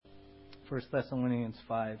1 Thessalonians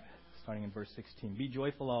 5, starting in verse 16. Be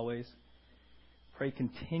joyful always. Pray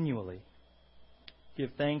continually. Give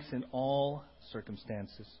thanks in all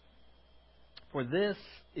circumstances. For this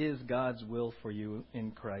is God's will for you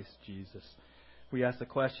in Christ Jesus. We asked the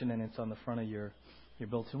question, and it's on the front of your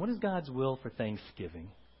bulletin. What is God's will for Thanksgiving?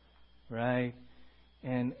 Right?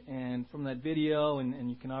 And from that video, and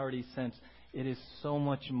you can already sense, it is so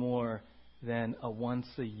much more than a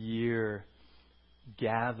once-a-year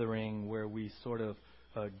gathering where we sort of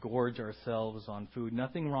gorge ourselves on food.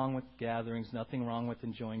 Nothing wrong with gatherings, nothing wrong with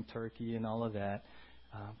enjoying turkey and all of that.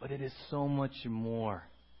 But it is so much more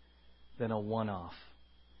than a one-off.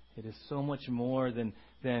 It is so much more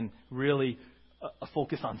than really a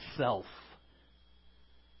focus on self.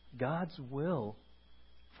 God's will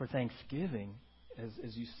for Thanksgiving,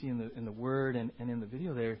 as you see in the Word and in the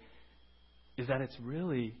video there, is that it's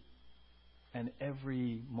really an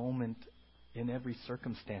every moment, in every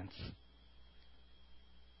circumstance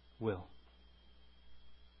will.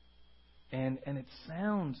 And it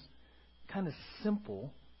sounds kind of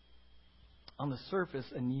simple on the surface,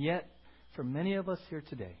 and yet for many of us here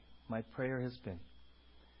today, my prayer has been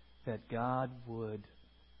that God would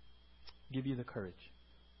give you the courage.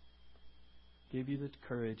 Give you the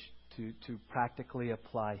courage to practically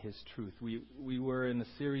apply His truth. We were in the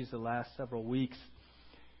series the last several weeks.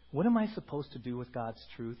 What am I supposed to do with God's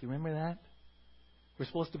truth? You remember that? We're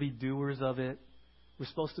supposed to be doers of it. We're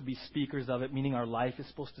supposed to be speakers of it, meaning our life is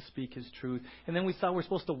supposed to speak His truth. And then we saw we're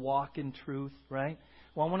supposed to walk in truth, right?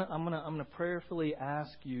 Well, I'm gonna prayerfully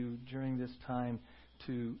ask you during this time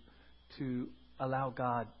to allow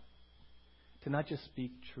God to not just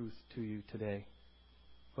speak truth to you today,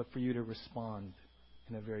 but for you to respond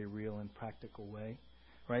in a very real and practical way,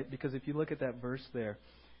 right? Because if you look at that verse there,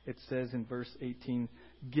 it says in verse 18,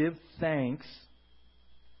 give thanks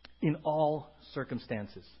in all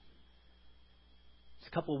circumstances.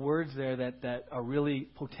 There's a couple words there that are really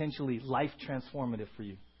potentially life transformative for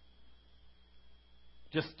you.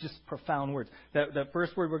 Just profound words. That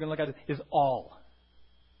first word we're going to look at is all.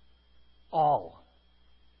 All.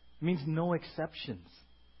 It means no exceptions.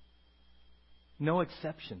 No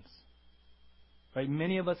exceptions. Right?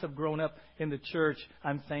 Many of us have grown up in the church.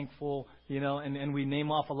 I'm thankful, and we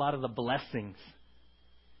name off a lot of the blessings.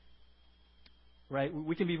 Right?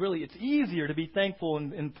 We can be it's easier to be thankful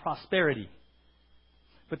in prosperity.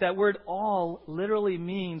 But that word all literally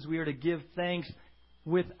means we are to give thanks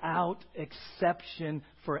without exception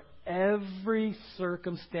for every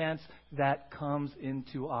circumstance that comes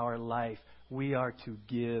into our life. We are to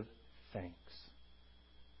give thanks.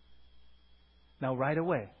 Now, right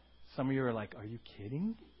away, some of you are like, are you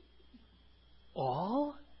kidding?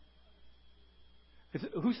 All?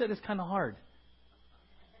 Who said it's kind of hard?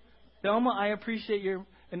 Thelma, I appreciate your...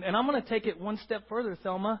 And I'm going to take it one step further,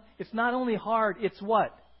 Thelma. It's not only hard, it's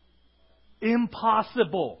what?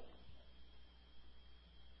 Impossible.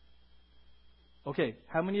 Okay,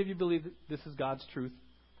 how many of you believe that this is God's truth?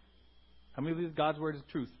 How many believe God's Word is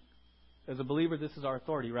truth? As a believer, this is our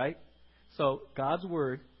authority, right? So, God's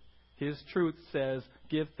Word, His truth says,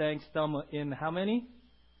 give thanks, Thelma, in how many?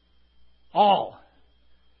 All.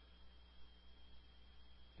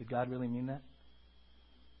 Did God really mean that?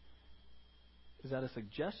 Is that a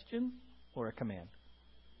suggestion or a command?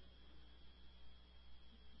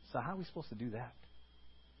 So how are we supposed to do that?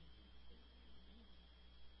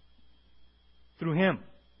 Through Him.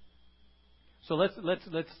 So let's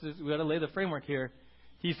we got to lay the framework here.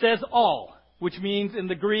 He says all, which means in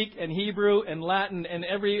the Greek and Hebrew and Latin and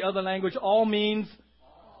every other language, all means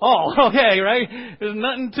all. Okay, right? There's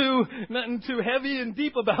nothing too heavy and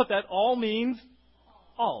deep about that. All means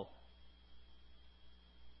all.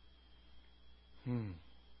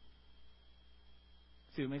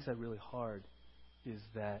 See, what makes that really hard is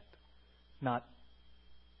that not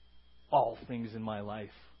all things in my life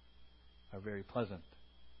are very pleasant.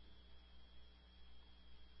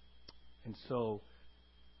 And so,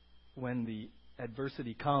 when the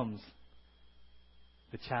adversity comes,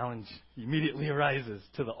 the challenge immediately arises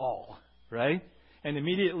to the all, right? And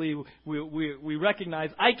immediately we recognize,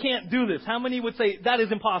 I can't do this. How many would say, that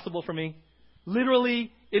is impossible for me?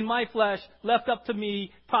 Literally, in my flesh, left up to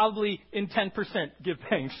me, probably in 10%, give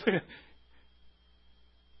thanks.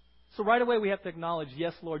 So right away we have to acknowledge,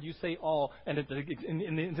 yes, Lord, you say all. And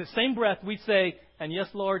in the same breath we say, and yes,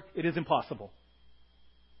 Lord, it is impossible.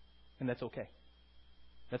 And that's okay.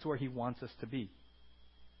 That's where He wants us to be.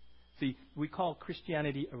 See, we call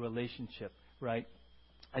Christianity a relationship, right?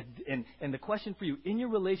 And the question for you, in your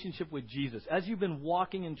relationship with Jesus, as you've been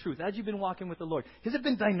walking in truth, as you've been walking with the Lord, has it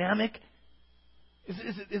been dynamic?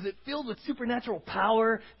 Is it filled with supernatural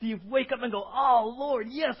power? Do you wake up and go, oh, Lord,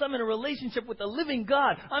 yes, I'm in a relationship with the living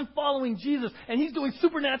God. I'm following Jesus, and He's doing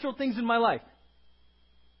supernatural things in my life?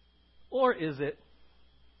 Or is it,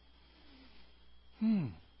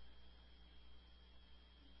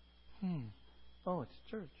 oh, it's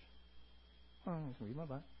church. Oh, I'm just read my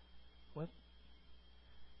Bible. What?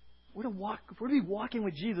 We're to be walking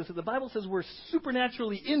with Jesus. The Bible says we're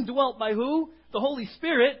supernaturally indwelt by who? The Holy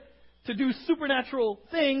Spirit, to do supernatural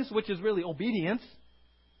things, which is really obedience.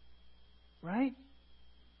 Right?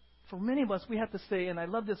 For many of us, we have to say, and I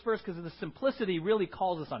love this verse because the simplicity really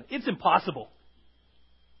calls us on it. It's impossible.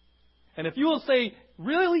 And if you will say,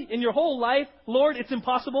 really, in your whole life, Lord, it's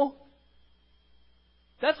impossible,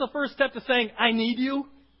 that's the first step to saying, I need you.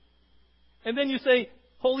 And then you say,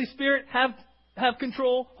 Holy Spirit, have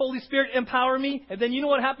control. Holy Spirit, empower me. And then you know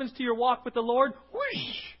what happens to your walk with the Lord?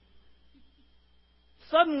 Whoosh!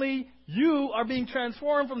 Suddenly, you are being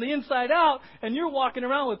transformed from the inside out, and you're walking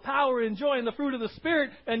around with power and joy and the fruit of the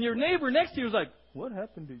Spirit, and your neighbor next to you is like, what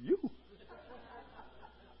happened to you?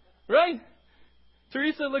 Right?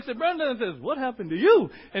 Teresa looks at Brenda and says, what happened to you?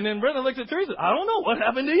 And then Brenda looks at Teresa, I don't know, what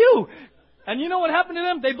happened to you? And you know what happened to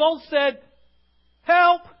them? They both said,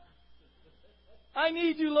 help! I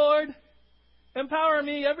need you, Lord. Empower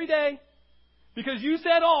me every day. Because you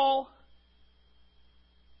said all.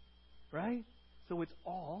 Right? So it's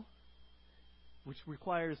all, which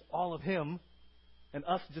requires all of Him and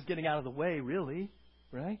us just getting out of the way, really.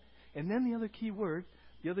 Right? And then the other key word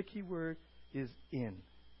is in.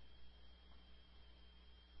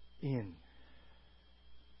 In.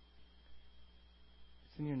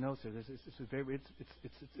 It's in your notes here.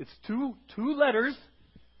 It's two letters.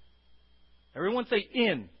 Everyone say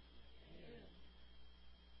in.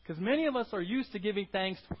 Because many of us are used to giving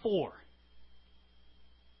thanks for.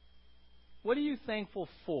 What are you thankful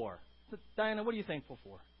for? Diana, what are you thankful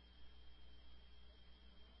for?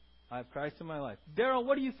 I have Christ in my life. Daryl,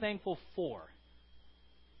 what are you thankful for?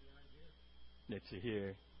 That you're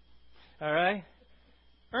here. All right?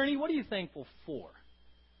 Ernie, what are you thankful for?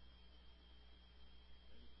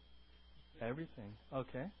 Everything.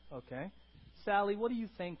 Okay. Sally, what are you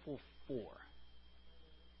thankful for?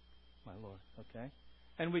 My Lord. Okay.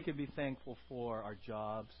 And we could be thankful for our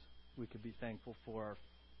jobs. We could be thankful for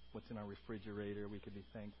what's in our refrigerator. We could be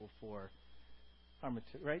thankful for our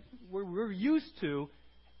material. Right? We're used to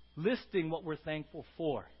listing what we're thankful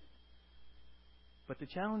for. But the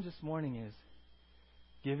challenge this morning is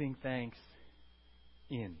giving thanks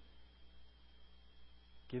in.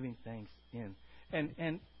 Giving thanks in.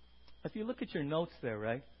 And if you look at your notes there,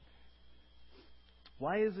 right?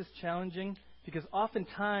 Why is this challenging? Because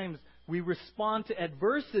oftentimes we respond to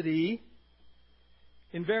adversity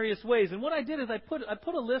in various ways. And what I did is I put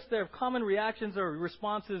a list there of common reactions or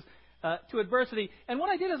responses to adversity. And what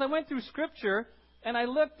I did is I went through Scripture and I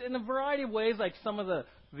looked in a variety of ways, like some of the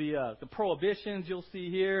prohibitions you'll see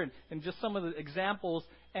here and just some of the examples.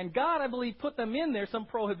 And God, I believe, put them in there, some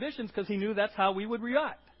prohibitions, because He knew that's how we would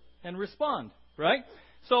react and respond. Right?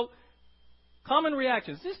 So, common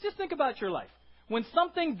reactions. Just think about your life. When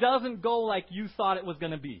something doesn't go like you thought it was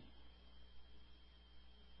going to be.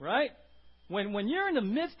 Right? When you're in the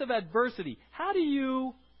midst of adversity, how do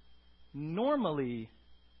you normally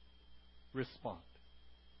respond?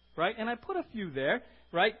 Right? And I put a few there.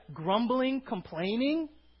 Right? Grumbling, complaining.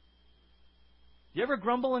 You ever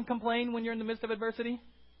grumble and complain when you're in the midst of adversity?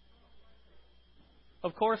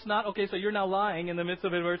 Of course not. Okay, so you're now lying in the midst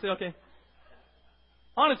of adversity. Okay.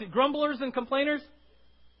 Honestly, grumblers and complainers,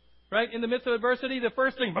 right? In the midst of adversity, the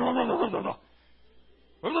first thing,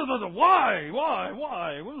 why,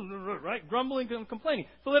 right? Grumbling and complaining.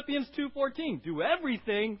 Philippians 2:14, do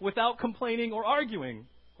everything without complaining or arguing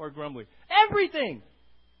or grumbling. Everything.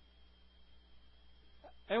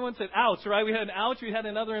 Everyone said, ouch, right? We had an ouch, we had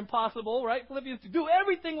another impossible, right? Philippians 2, do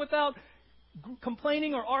everything without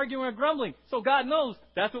complaining or arguing or grumbling. So God knows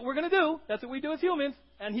that's what we're going to do. That's what we do as humans.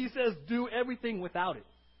 And He says, do everything without it.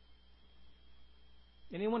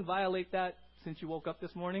 Anyone violate that since you woke up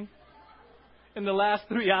this morning? In the last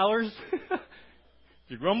 3 hours?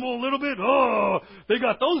 You grumble a little bit? Oh, they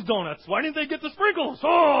got those donuts. Why didn't they get the sprinkles?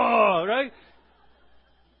 Oh, right?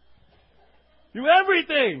 Do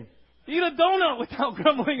everything. Eat a donut without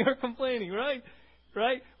grumbling or complaining, right?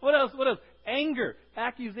 Right? What else? Anger,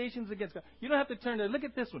 accusations against God. You don't have to turn there. Look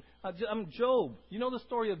at this one. Job. You know the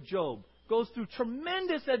story of Job. Goes through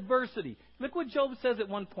tremendous adversity. Look what Job says at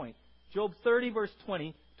one point. Job 30, verse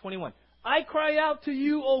 20, 21. I cry out to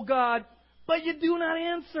you, O God, but you do not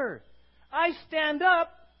answer. I stand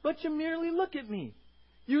up, but you merely look at me.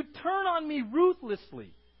 You turn on me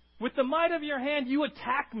ruthlessly. With the might of your hand, you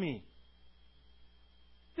attack me.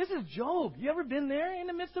 This is Job. You ever been there in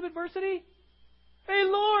the midst of adversity? Hey,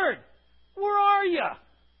 Lord, where are you?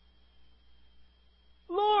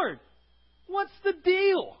 Lord, what's the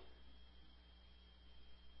deal?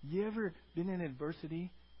 You ever been in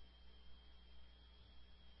adversity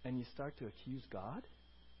and you start to accuse God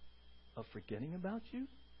of forgetting about you,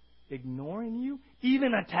 ignoring you,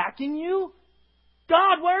 even attacking you?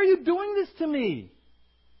 God, why are you doing this to me?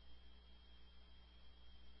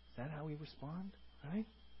 Is that how we respond? Right?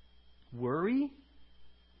 Worry?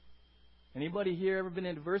 Anybody here ever been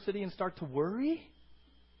in adversity and start to worry?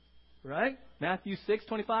 Right? Matthew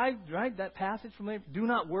 6:25, right? That passage from there. Do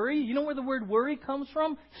not worry. You know where the word worry comes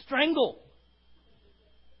from? Strangle.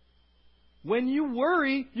 When you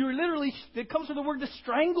worry, you're literally, it comes from the word to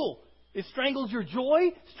strangle. It strangles your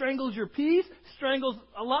joy, strangles your peace, strangles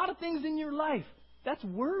a lot of things in your life. That's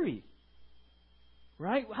worry.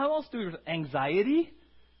 Right? How else do we? Anxiety.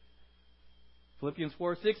 Philippians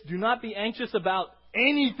 4:6, do not be anxious about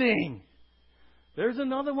anything. There's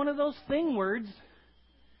another one of those thing words.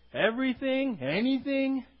 Everything,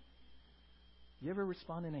 anything. You ever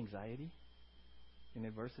respond in anxiety? In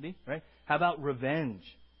adversity? Right? How about revenge?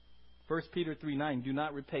 1 Peter 3:9, do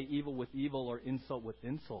not repay evil with evil or insult with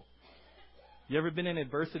insult. You ever been in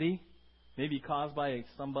adversity? Maybe caused by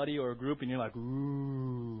somebody or a group and you're like,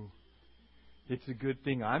 ooh, it's a good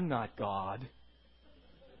thing I'm not God.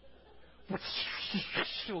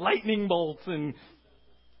 Lightning bolts and...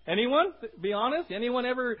 Anyone? Be honest. Anyone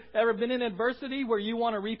ever been in adversity where you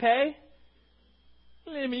want to repay?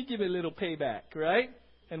 Let me give it a little payback, right?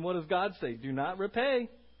 And what does God say? Do not repay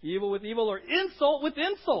evil with evil or insult with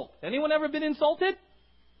insult. Anyone ever been insulted?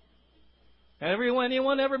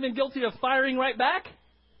 Anyone ever been guilty of firing right back?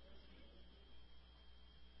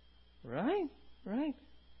 Right? Right.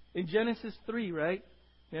 In Genesis 3, right?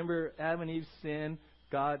 Remember Adam and Eve's sin.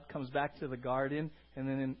 God comes back to the garden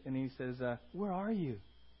and he says, where are you?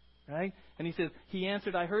 Right? And he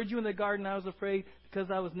answered, I heard you in the garden. I was afraid because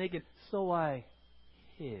I was naked. So I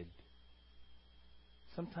hid.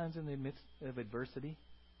 Sometimes in the midst of adversity,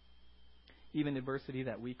 even adversity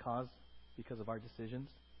that we cause because of our decisions,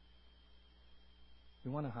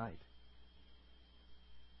 we want to hide.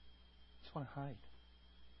 Just want to hide.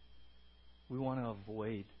 We want to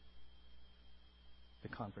avoid the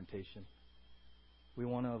confrontation. We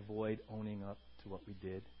want to avoid owning up to what we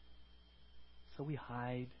did. So we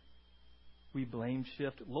hide. We blame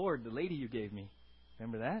shift. Lord, the lady you gave me.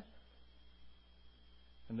 Remember that?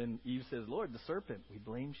 And then Eve says, Lord, the serpent. We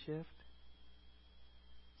blame shift.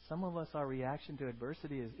 Some of us, our reaction to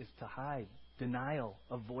adversity is to hide. Denial,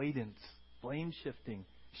 avoidance, blame shifting,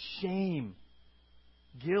 shame,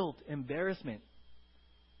 guilt, embarrassment.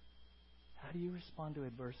 How do you respond to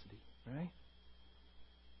adversity? Right?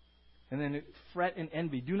 And then fret and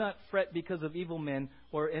envy. Do not fret because of evil men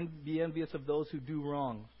or be envious of those who do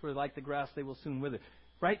wrong. For like the grass, they will soon wither.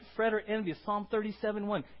 Right? Fret or envy. Psalm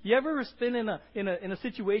 37:1. You ever been in a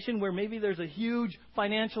situation where maybe there's a huge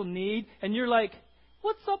financial need and you're like,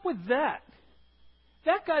 what's up with that?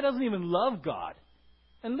 That guy doesn't even love God.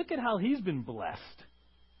 And look at how he's been blessed.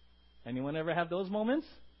 Anyone ever have those moments?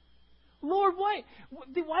 Lord, why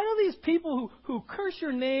do these people who curse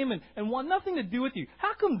your name and want nothing to do with you,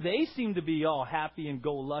 how come they seem to be all happy and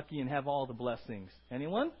go lucky and have all the blessings?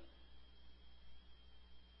 Anyone?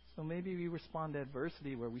 So maybe we respond to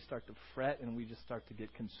adversity where we start to fret and we just start to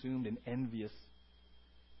get consumed and envious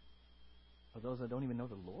of those that don't even know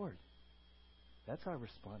the Lord. That's our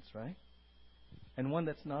response, right? And one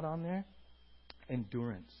that's not on there,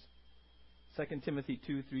 endurance. 2 Timothy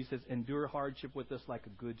 2:3 says, endure hardship with us like a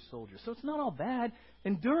good soldier. So it's not all bad.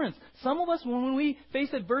 Endurance. Some of us, when we face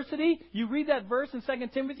adversity, you read that verse in 2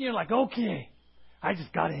 Timothy, and you're like, okay, I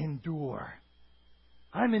just got to endure.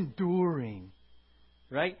 I'm enduring.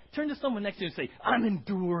 Right? Turn to someone next to you and say, I'm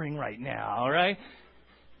enduring right now, all right?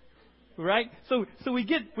 Right? So we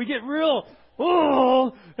get real,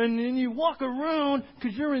 and then you walk around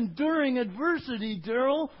because you're enduring adversity,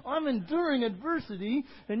 Daryl. I'm enduring adversity.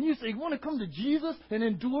 And you say, you want to come to Jesus and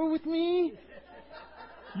endure with me?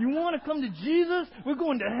 You want to come to Jesus? We're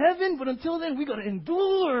going to heaven, but until then, we got to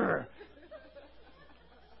endure.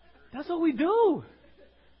 That's what we do.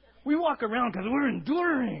 We walk around because we're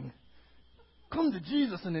enduring. Come to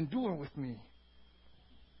Jesus and endure with me.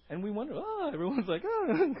 And we wonder, everyone's like,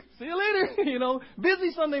 see you later.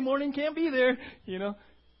 Busy Sunday morning, can't be there.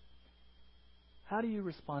 How do you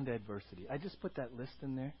respond to adversity? I just put that list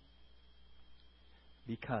in there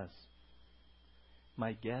because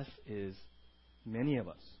my guess is many of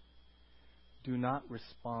us do not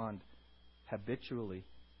respond habitually.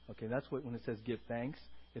 Okay, that's what when it says give thanks,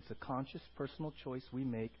 it's a conscious personal choice we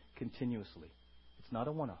make continuously. It's It's not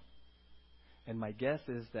a one-off. And my guess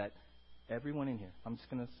is that everyone in here, I'm just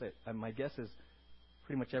going to say it, my guess is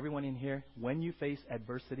pretty much everyone in here, when you face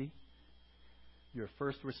adversity, your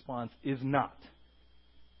first response is not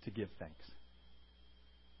to give thanks.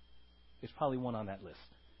 There's probably one on that list.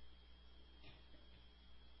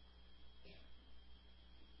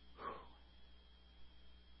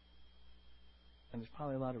 And there's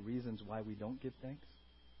probably a lot of reasons why we don't give thanks.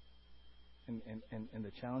 And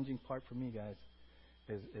the challenging part for me, guys,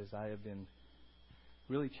 is I have been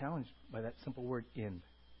really challenged by that simple word, in.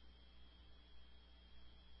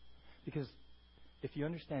 Because if you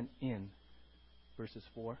understand in verses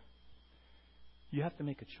 4, you have to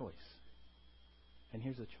make a choice. And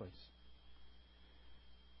here's the choice.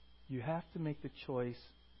 You have to make the choice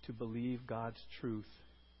to believe God's truth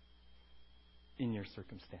in your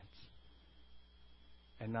circumstance.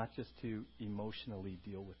 And not just to emotionally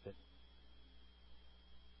deal with it.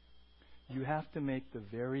 You have to make the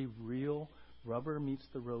very real rubber meets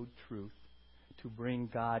the road truth to bring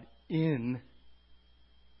God in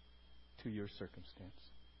to your circumstance.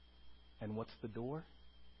 And what's the door?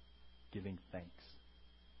 Giving thanks.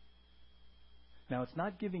 Now, it's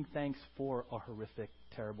not giving thanks for a horrific,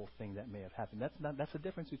 terrible thing that may have happened. That's the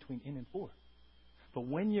difference between in and for. But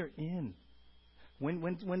when you're in,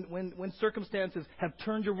 when circumstances have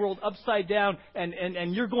turned your world upside down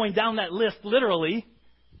and you're going down that list literally,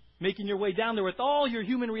 making your way down there with all your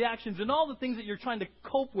human reactions and all the things that you're trying to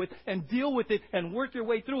cope with and deal with it and work your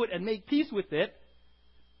way through it and make peace with it,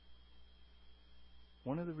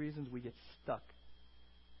 one of the reasons we get stuck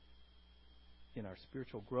in our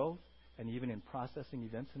spiritual growth and even in processing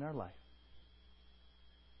events in our life,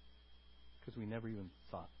 because we never even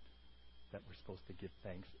thought that we're supposed to give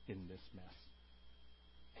thanks in this mess.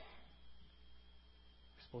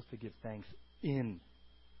 We're supposed to give thanks in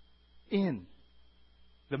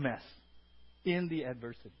the mess, in the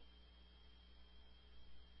adversity.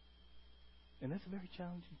 And that's a very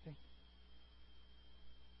challenging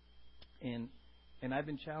thing. And I've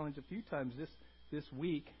been challenged a few times this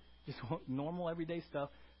week, just normal everyday stuff.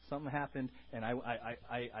 Something happened, and I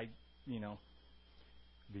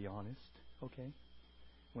be honest, okay?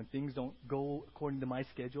 When things don't go according to my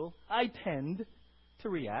schedule, I tend to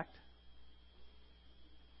react.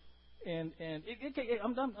 I'm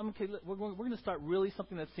okay. We're going to start really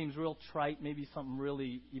something that seems real trite, maybe something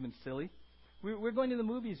really even silly. We're going to the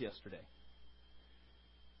movies yesterday,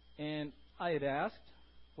 and I had asked,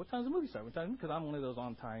 "What time does the movie start?" Because I'm one of those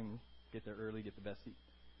on time, get there early, get the best seat.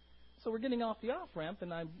 So we're getting off the off ramp,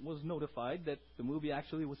 and I was notified that the movie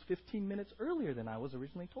actually was 15 minutes earlier than I was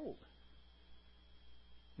originally told.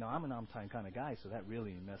 Now I'm an on time kind of guy, so that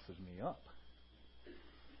really messes me up.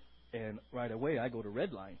 And right away I go to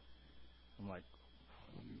red line. I'm like,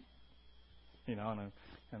 and I'm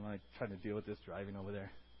like trying to deal with this driving over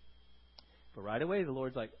there. But right away the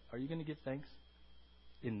Lord's like, "Are you going to give thanks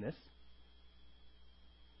in this?"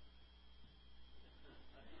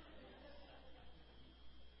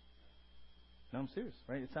 No, I'm serious,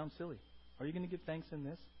 right? It sounds silly. Are you going to give thanks in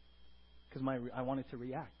this? Because I wanted to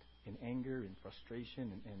react in anger and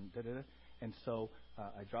frustration and da-da-da. And so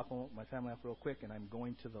I drop my family off real quick, and I'm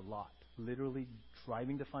going to the lot, literally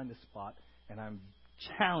driving to find a spot, and I'm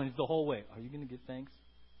challenged the whole way. Are you going to give thanks?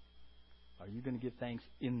 Are you going to give thanks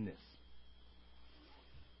in this?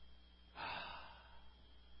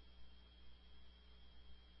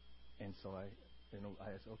 And so I said,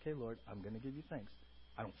 "Okay, Lord, I'm going to give you thanks.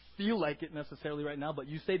 I don't feel like it necessarily right now, but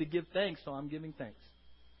you say to give thanks, so I'm giving thanks.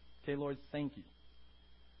 Okay, Lord, thank you.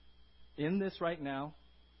 In this right now,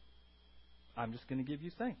 I'm just going to give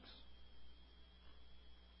you thanks."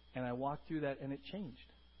 And I walked through that, and it changed.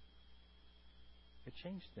 It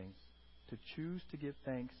changed things to choose to give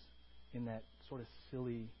thanks in that sort of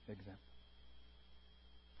silly example.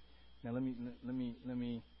 Now let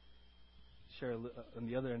me share on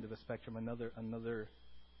the other end of the spectrum another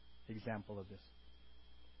example of this.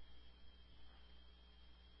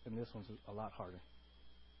 And this one's a lot harder,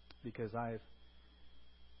 because I've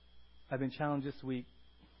been challenged this week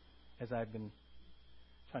as I've been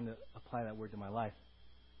trying to apply that word to my life,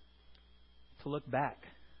 to look back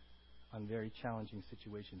on very challenging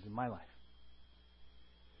situations in my life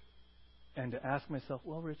and to ask myself,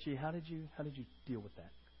 "Well, Richie, how did you deal with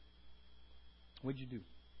that? What did you do?"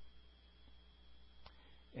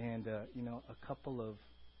 And a couple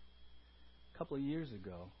of years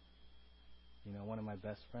ago, one of my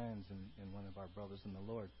best friends and one of our brothers in the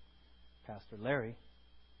Lord, Pastor Larry,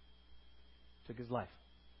 took his life.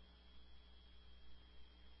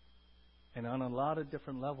 And on a lot of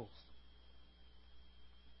different levels,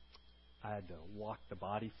 I had to walk the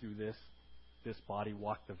body through this body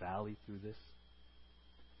walked the valley through this.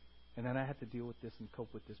 And then I had to deal with this and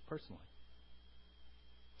cope with this personally.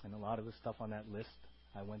 And a lot of the stuff on that list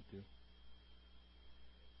I went through.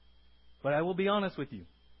 But I will be honest with you.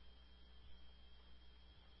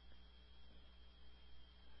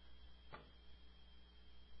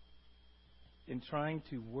 In trying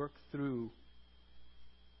to work through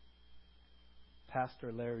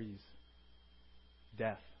Pastor Larry's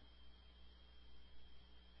death,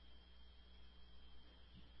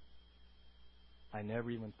 I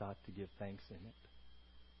never even thought to give thanks in it.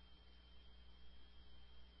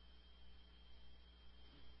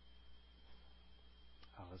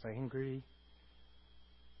 I was angry,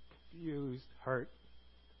 confused, hurt.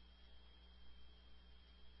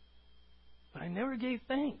 But I never gave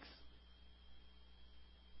thanks.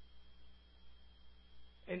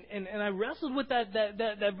 And I wrestled with that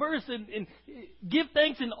verse and give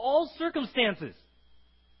thanks in all circumstances.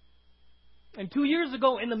 And 2 years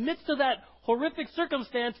ago, in the midst of that horrific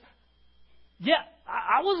circumstance,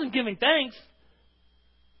 I wasn't giving thanks.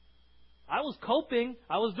 I was coping.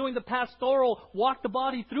 I was doing the pastoral walk the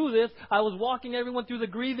body through this. I was walking everyone through the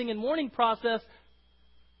grieving and mourning process.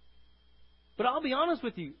 But I'll be honest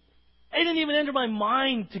with you, it didn't even enter my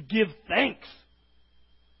mind to give thanks.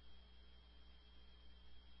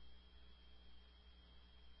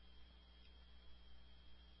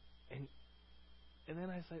 And then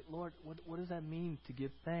I said, Lord, what does that mean to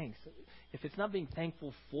give thanks? If it's not being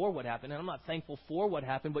thankful for what happened, and I'm not thankful for what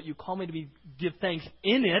happened, but you call me to give thanks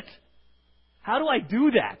in it, how do I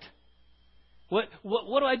do that? What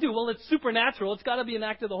do I do? Well, it's supernatural. It's got to be an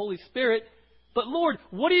act of the Holy Spirit. But Lord,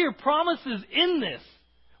 what are your promises in this?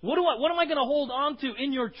 What am I going to hold on to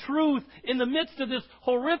in your truth in the midst of this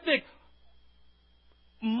horrific,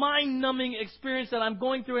 mind-numbing experience that I'm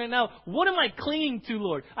going through right now? What am I clinging to,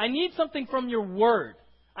 Lord? I need something from your word.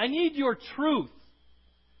 I need your truth.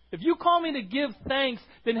 If you call me to give thanks,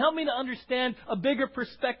 then help me to understand a bigger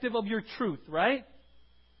perspective of your truth, right?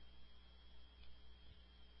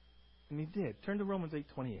 And he did. Turn to Romans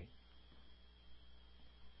 8:28.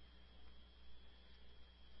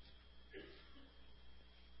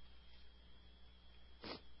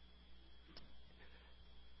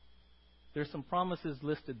 There's some promises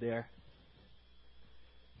listed there.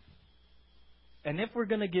 And if we're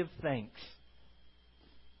going to give thanks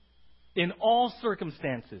in all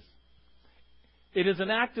circumstances, it is an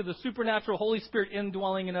act of the supernatural Holy Spirit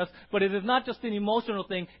indwelling in us, but it is not just an emotional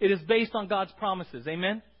thing. It is based on God's promises.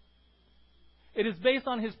 Amen? It is based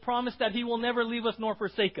on His promise that He will never leave us nor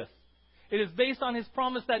forsake us. It is based on His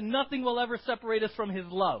promise that nothing will ever separate us from His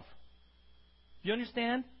love. Do you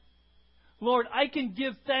understand? Lord, I can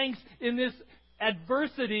give thanks in this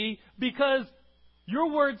adversity because your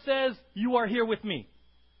word says you are here with me.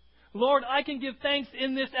 Lord, I can give thanks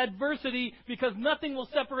in this adversity because nothing will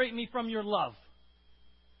separate me from your love.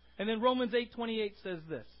 And then Romans 8:28 says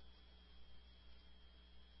this.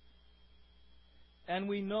 And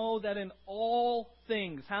we know that in all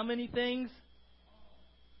things, how many things?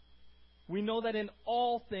 We know that in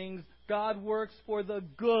all things God works for the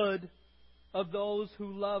good of those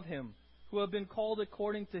who love Him, who have been called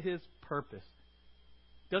according to His purpose.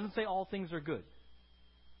 It doesn't say all things are good.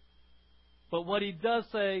 But what he does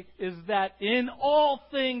say is that in all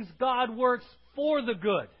things God works for the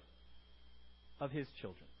good of His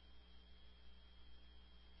children.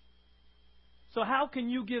 So how can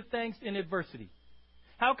you give thanks in adversity?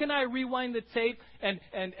 How can I rewind the tape and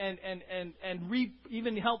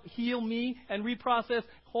even help heal me and reprocess the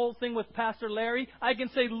whole thing with Pastor Larry? I can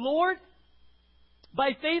say, Lord,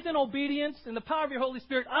 by faith and obedience and the power of your Holy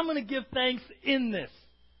Spirit, I'm going to give thanks in this.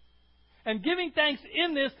 And giving thanks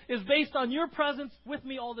in this is based on your presence with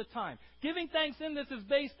me all the time. Giving thanks in this is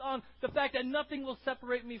based on the fact that nothing will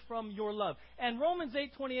separate me from your love. And Romans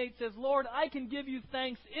 8:28 says, Lord, I can give you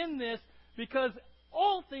thanks in this because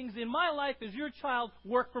all things in my life as your child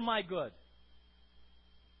work for my good.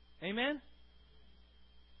 Amen?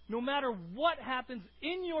 No matter what happens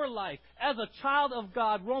in your life as a child of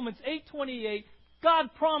God, Romans 8:28,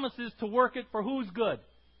 God promises to work it for whose good?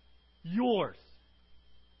 Yours.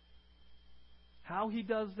 How He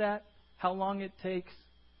does that, how long it takes,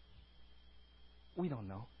 we don't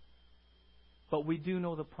know. But we do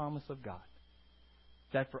know the promise of God.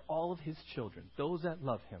 That for all of His children, those that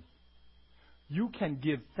love Him, you can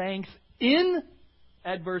give thanks in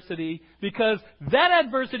adversity because that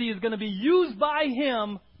adversity is going to be used by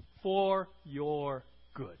Him for your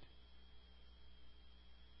good.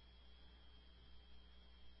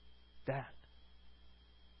 That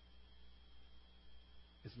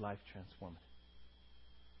is life transformative.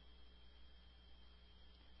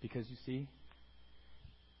 Because you see,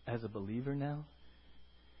 as a believer now,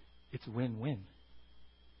 it's win-win.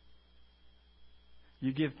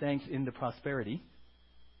 You give thanks in the prosperity.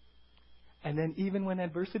 And then even when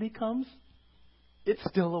adversity comes, it's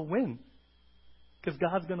still a win. Because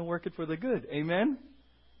God's going to work it for the good. Amen?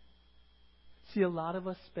 See, a lot of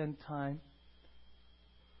us spend time,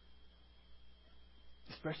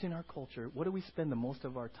 especially in our culture, what do we spend the most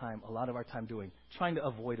of our time, a lot of our time doing? Trying to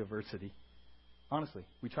avoid adversity. Honestly,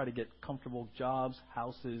 we try to get comfortable jobs,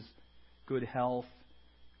 houses, good health,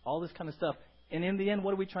 all this kind of stuff. And in the end,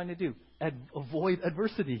 what are we trying to do? Avoid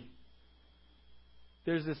adversity.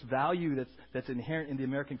 There's this value that's inherent in the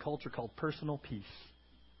American culture called personal peace.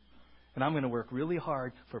 And I'm going to work really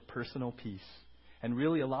hard for personal peace. And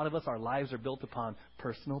really, a lot of us, our lives are built upon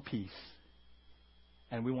personal peace.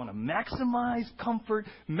 And we want to maximize comfort,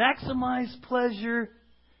 maximize pleasure,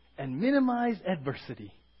 and minimize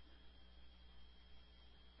adversity.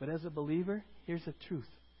 But as a believer, here's the truth.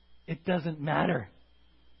 It doesn't matter.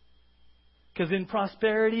 Because in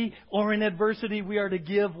prosperity or in adversity, we are to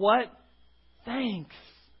give what? Thanks.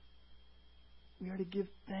 We are to give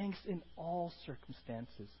thanks in all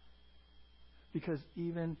circumstances. Because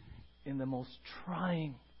even in the most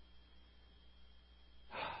trying,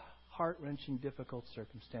 heart-wrenching, difficult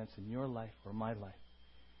circumstance in your life or my life,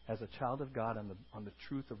 as a child of God on the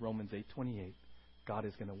truth of Romans 8:28, God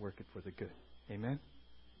is going to work it for the good. Amen?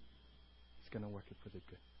 He's going to work it for the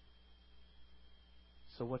good.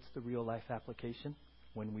 So what's the real life application?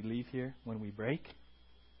 When we leave here, when we break,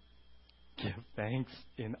 give thanks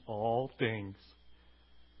in all things.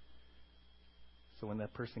 So when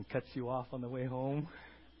that person cuts you off on the way home,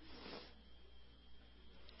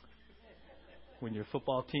 when your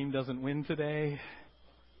football team doesn't win today,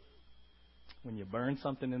 when you burn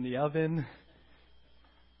something in the oven,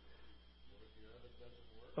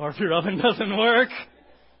 or if your oven doesn't work,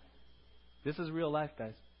 this is real life,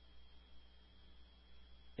 guys.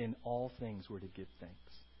 In all things, we're to give thanks.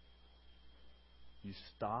 You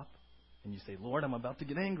stop and you say, Lord, I'm about to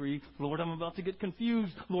get angry. Lord, I'm about to get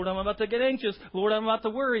confused. Lord, I'm about to get anxious. Lord, I'm about to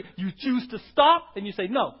worry. You choose to stop and you say,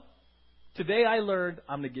 no. Today I learned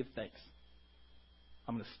I'm going to give thanks.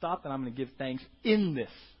 I'm going to stop and I'm going to give thanks in this.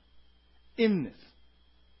 In this.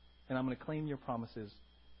 And I'm going to claim your promises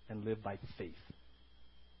and live by faith.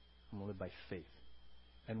 I'm going to live by faith.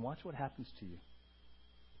 And watch what happens to you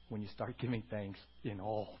when you start giving thanks in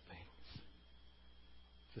all things.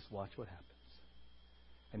 Just watch what happens.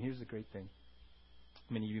 And here's the great thing.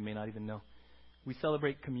 Many of you may not even know. We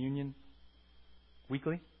celebrate communion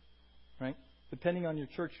weekly, right? Depending on your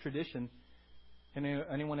church tradition.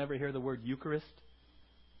 Anyone ever hear the word Eucharist?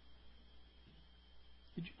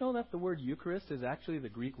 Did you know that the word Eucharist is actually the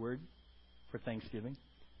Greek word for Thanksgiving?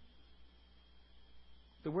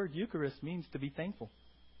 The word Eucharist means to be thankful,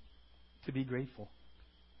 to be grateful.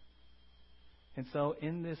 And so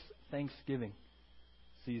in this Thanksgiving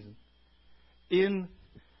season, in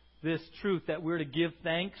this truth that we're to give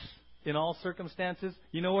thanks in all circumstances,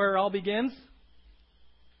 you know where it all begins?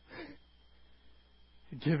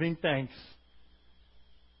 Giving thanks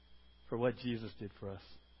for what Jesus did for us.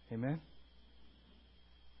 Amen?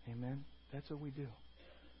 Amen? That's what we do.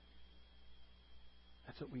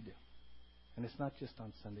 That's what we do. And it's not just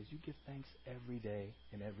on Sundays. You give thanks every day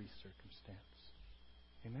in every circumstance.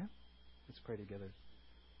 Amen? Let's pray together.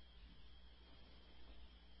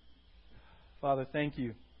 Father, thank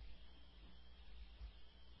you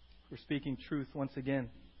for speaking truth once again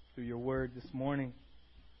through your word this morning.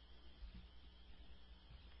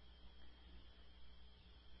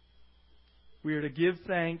 We are to give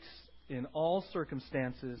thanks in all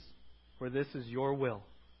circumstances, for this is your will.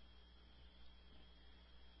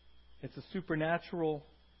 It's a supernatural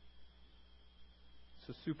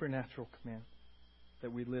command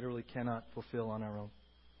that we literally cannot fulfill on our own.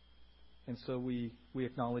 And so we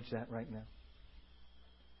acknowledge that right now.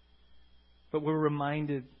 But we're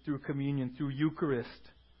reminded through communion, through Eucharist,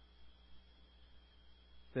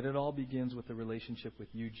 that it all begins with a relationship with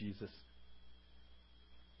you, Jesus.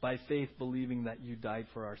 By faith, believing that you died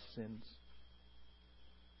for our sins.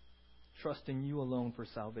 Trusting you alone for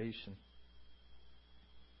salvation.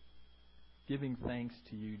 Giving thanks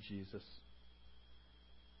to you, Jesus,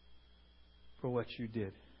 for what you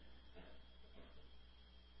did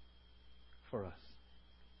for us.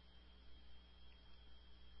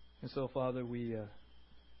 And so, Father, we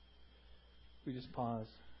just pause.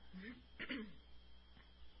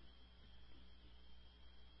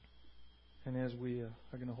 And as we are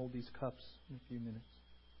going to hold these cups in a few minutes,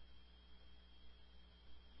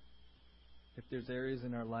 if there's areas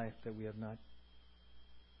in our life that we have not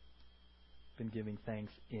been giving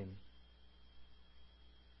thanks in,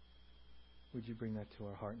 would you bring that to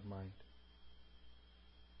our heart and mind?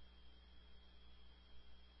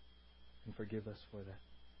 And forgive us for that.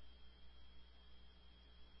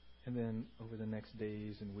 And then over the next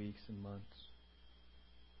days and weeks and months,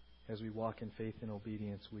 as we walk in faith and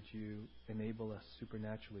obedience, would you enable us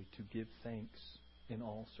supernaturally to give thanks in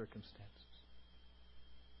all circumstances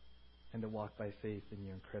and to walk by faith in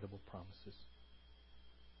your incredible promises,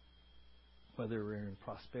 whether we're in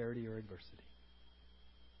prosperity or adversity,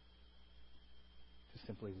 to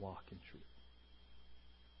simply walk in truth.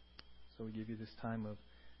 So we give you this time of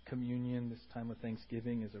communion, this time of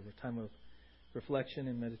thanksgiving, as a time of reflection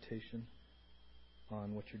and meditation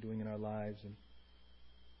on what you're doing in our lives and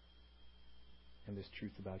this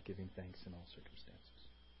truth about giving thanks in all circumstances.